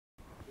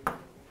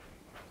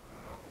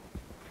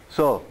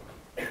So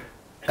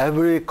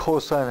every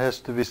cosine has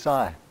to be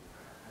sine.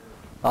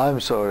 I'm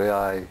sorry,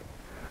 I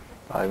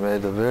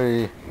made a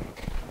very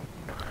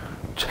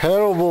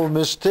terrible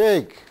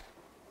mistake.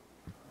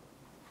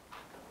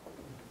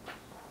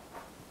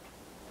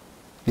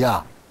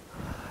 Yeah.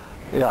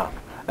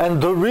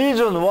 And the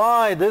reason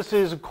why this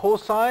is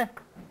cosine,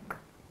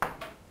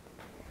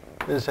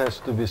 this has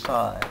to be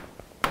sine.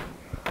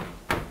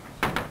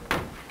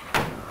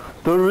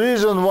 The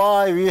reason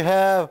why we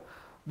have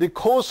the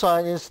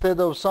cosine instead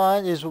of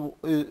sine is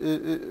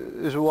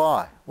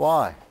why?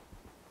 Why?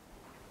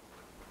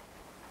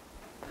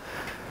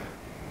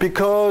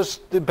 Because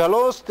the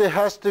velocity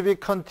has to be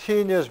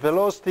continuous.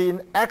 Velocity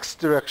in x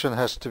direction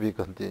has to be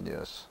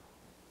continuous.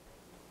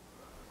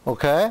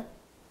 Okay?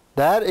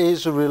 That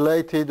is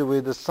related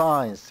with the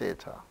sine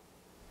theta.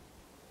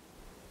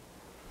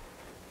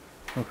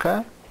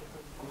 Okay?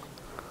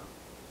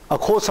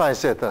 Cosine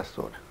theta,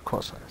 sorry.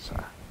 Cosine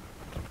sine.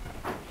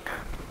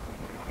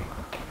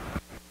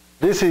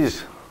 This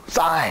is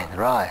sine,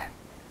 right?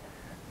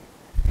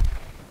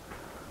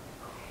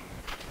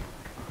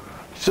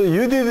 So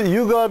you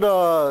got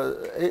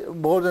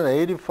more than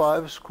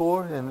 85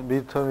 score in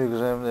midterm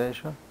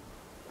examination.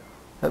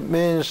 That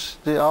means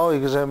our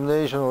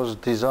examination was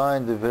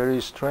designed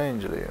very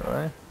strangely,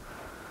 right?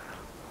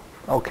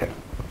 Okay.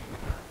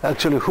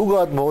 Actually, who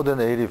got more than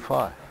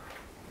 85?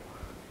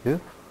 You?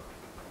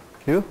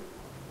 You?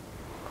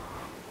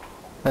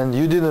 And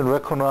you didn't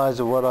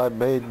recognize what I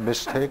made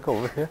mistake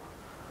over here?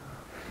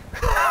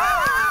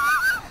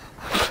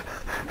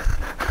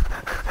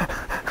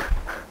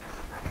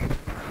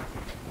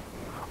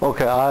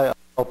 Okay, I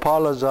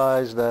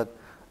apologize that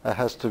it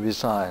has to be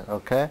signed,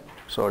 okay?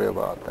 Sorry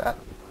about that.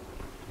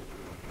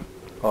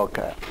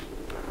 Okay.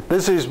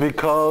 This is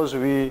because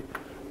we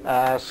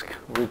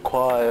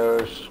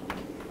requires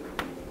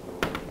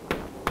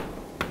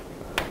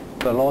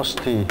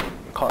velocity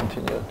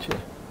continuity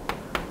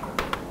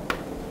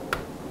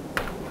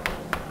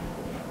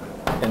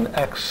in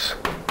x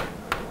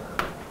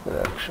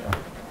direction.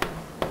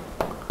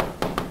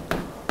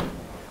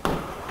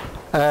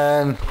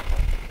 And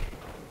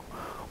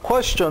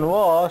question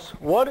was,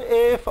 what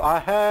if I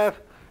have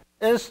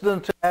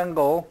incident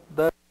angle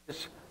that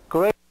is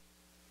greater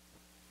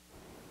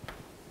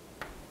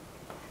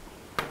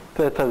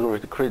theta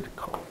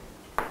critical?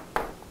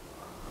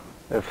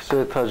 If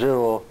theta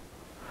 0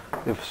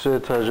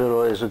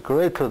 is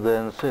greater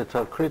than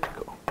theta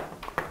critical,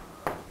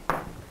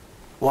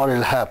 what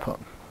will happen?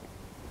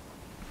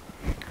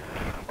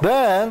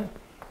 Then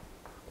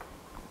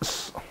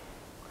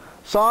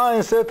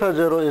sine theta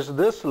 0 is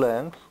this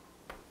length.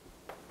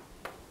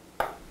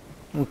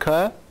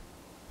 Okay?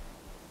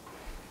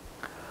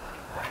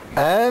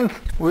 And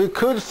we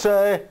could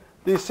say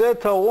the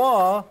theta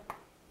 1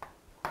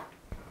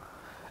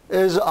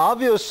 is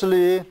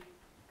obviously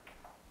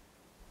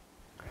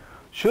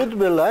should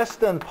be less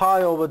than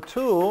pi over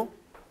 2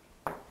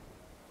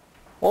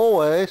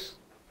 always,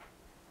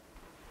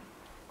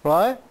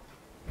 right?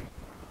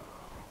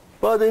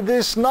 But it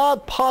is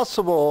not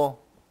possible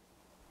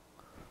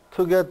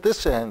to get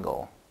this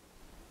angle,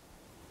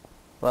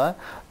 right?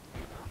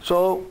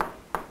 So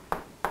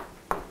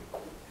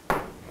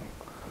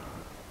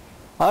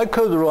I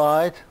could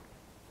write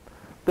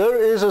there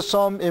is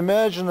some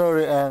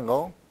imaginary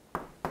angle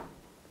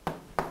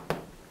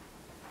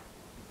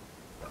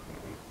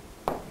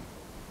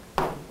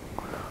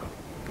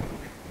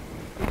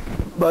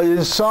but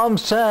in some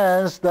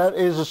sense that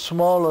is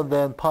smaller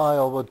than pi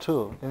over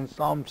 2 in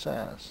some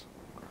sense.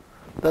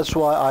 That's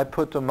why I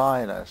put a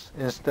minus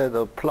instead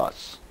of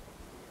plus.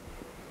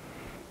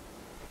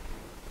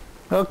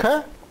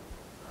 Okay?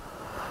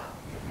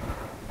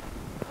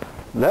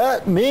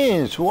 That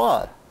means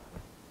what?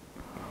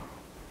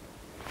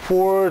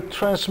 For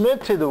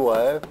transmitted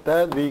wave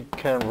that we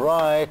can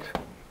write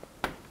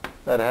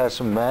that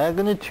has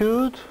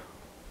magnitude,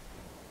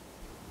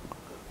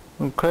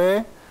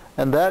 okay,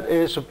 and that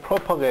is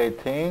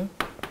propagating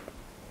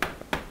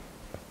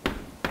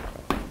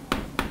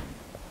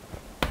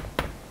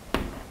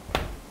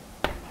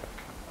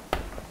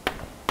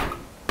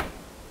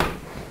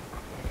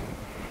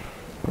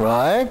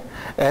right,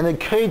 and the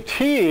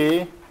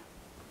KT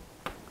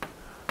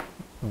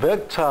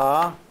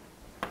vector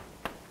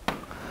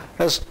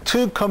has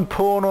two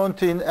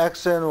components in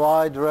x and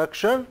y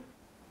direction.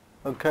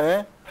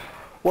 Okay,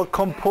 what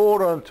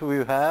component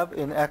we have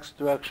in x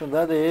direction?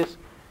 That is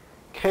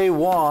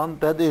k1,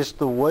 that is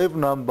the wave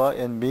number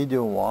in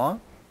medium 1.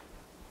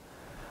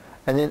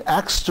 And in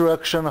x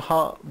direction,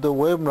 how the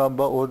wave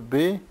number would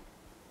be?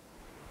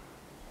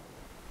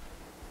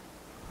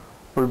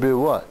 Would be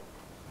what?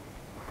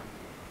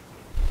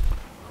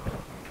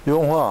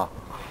 Yang-Hann,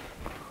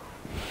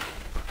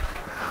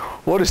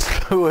 what is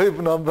the wave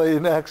number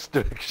in x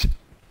direction?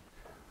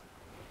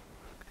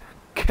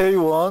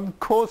 K1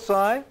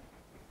 cosine,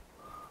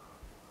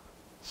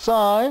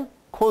 sine,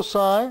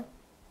 cosine,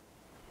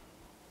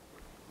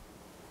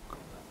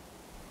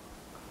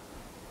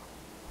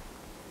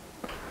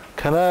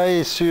 can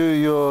I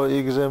see your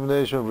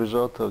examination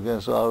result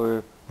again so I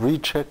will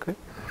recheck it?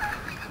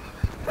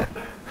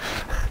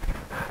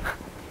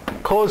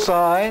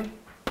 cosine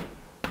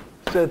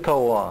theta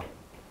 1.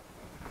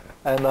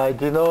 And I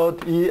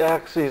denote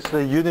Ex is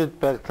the unit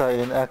vector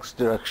in x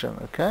direction,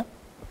 okay?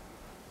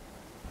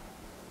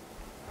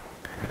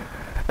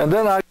 And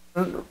then I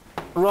can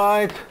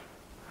write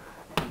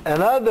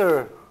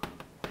another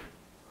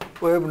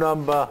wave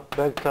number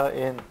vector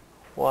in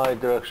y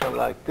direction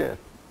like this.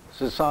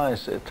 This is sine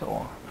theta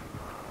 1,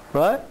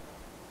 right?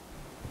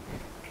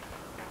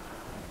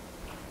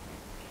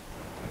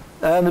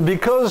 And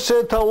because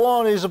theta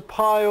 1 is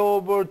pi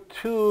over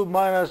 2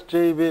 minus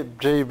j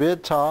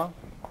beta,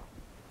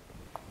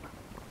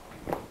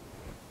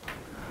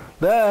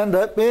 then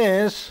that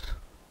means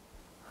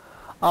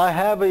I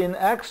have in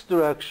x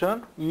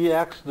direction,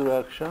 Ex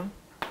direction,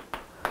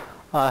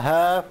 I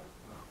have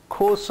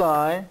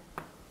cosine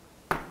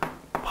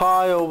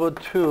pi over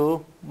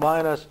 2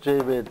 minus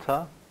j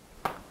beta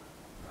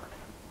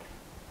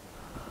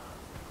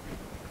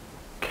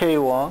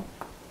k1,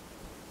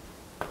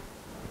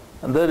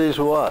 and that is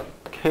what?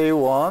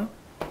 K1.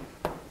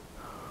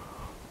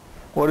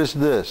 What is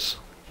this?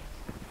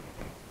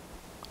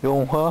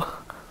 Yang-Hann?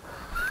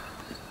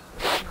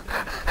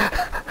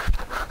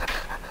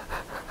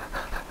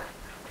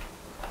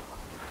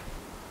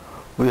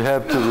 We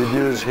have to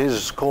reduce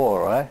his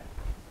score, right?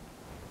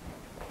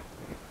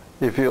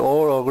 If you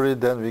all agree,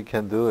 then we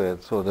can do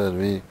it so that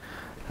we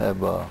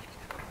have a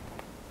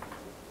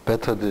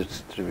better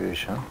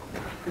distribution.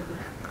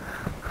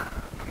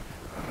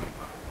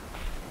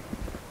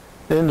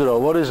 Indra,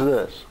 what is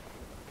this?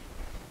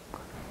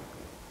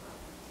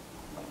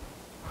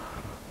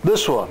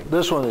 This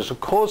one is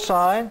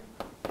cosine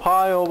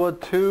pi over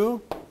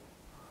 2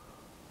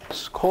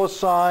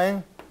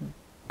 cosine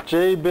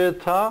j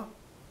beta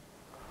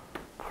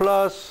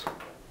plus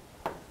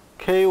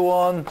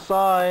k1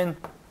 sine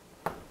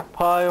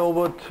pi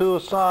over 2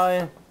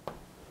 sine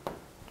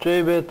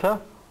j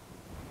beta.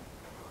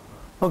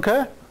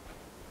 Okay?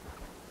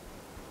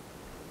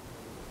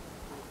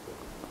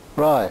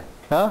 Right,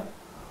 huh?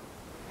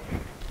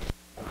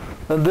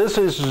 And this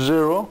is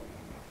 0.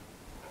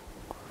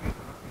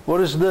 What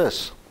is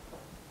this?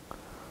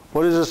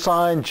 What is the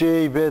sine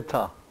j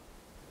beta?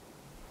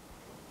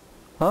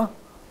 Huh?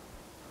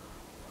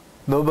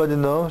 Nobody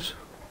knows?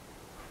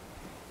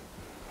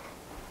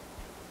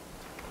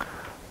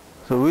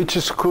 So which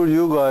school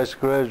you guys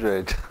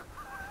graduate?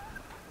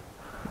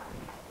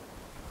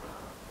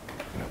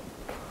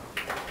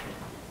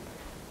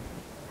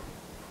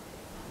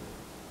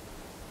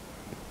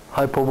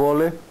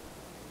 Hyperbole?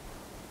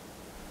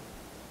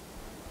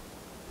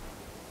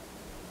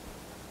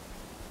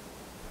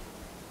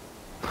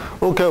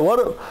 Okay, we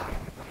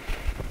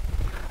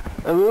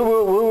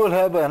will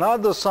have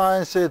another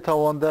sine theta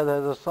 1 that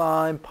has a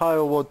sine pi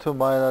over 2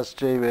 minus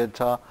j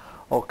beta.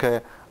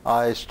 Okay,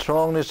 I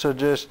strongly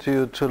suggest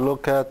you to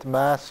look at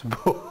math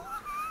book.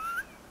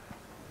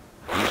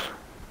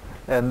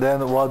 And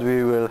then what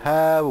we will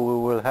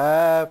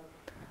have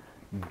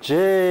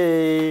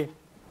j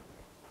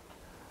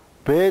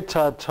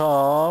beta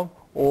term,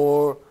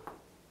 or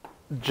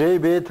j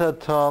beta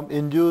term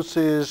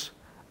induces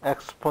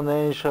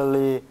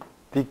exponentially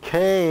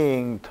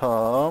decaying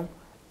term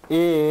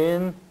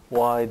in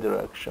y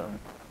direction.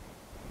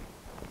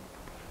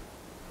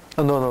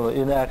 No,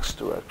 in x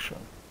direction.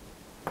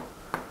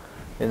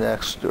 In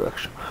x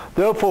direction.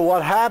 Therefore,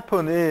 what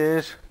happened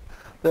is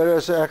there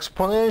is an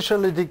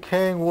exponentially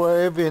decaying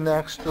wave in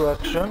x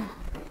direction.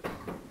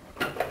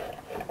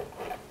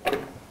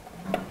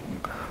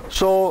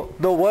 So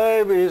the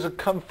wave is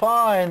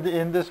confined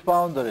in this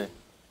boundary.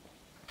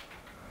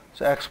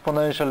 It's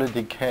exponentially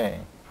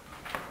decaying.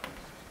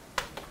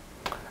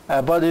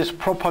 But it's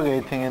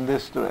propagating in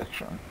this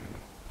direction.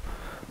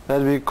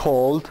 That we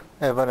called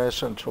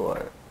evanescent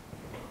wave.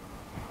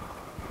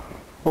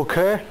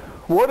 Okay?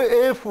 What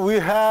if we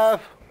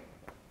have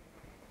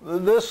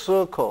this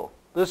circle?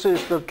 This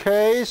is the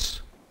case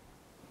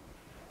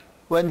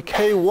when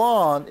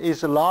K1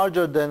 is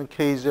larger than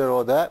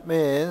K0. That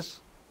means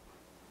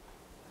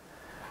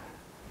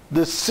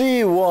the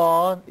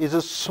C1 is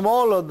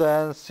smaller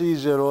than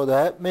C0.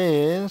 That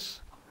means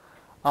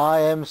I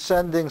am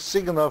sending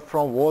signal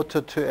from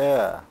water to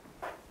air.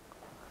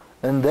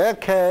 In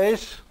that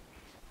case,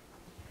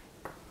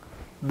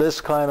 this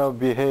kind of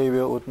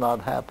behavior would not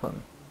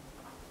happen.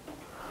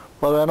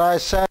 But when I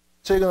send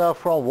signal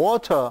from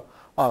water,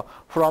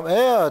 from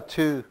air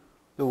to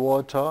the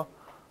water,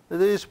 it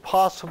is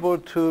possible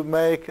to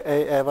make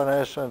a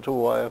evanescent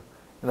wave,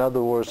 in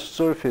other words,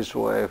 surface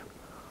wave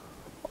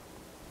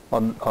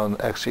on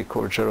x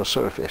equals 0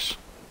 surface.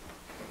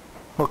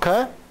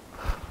 Okay?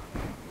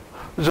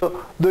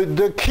 So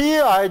the key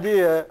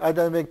idea,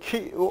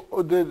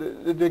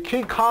 the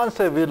key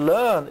concept we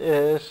learn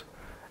is,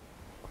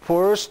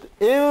 first,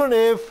 even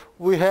if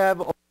we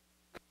have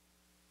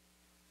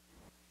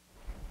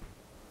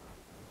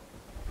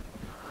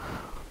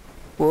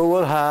we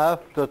will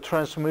have the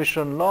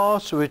transmission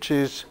loss, which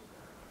is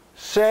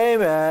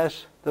same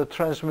as the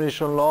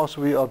transmission loss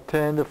we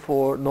obtained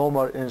for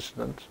normal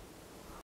incident.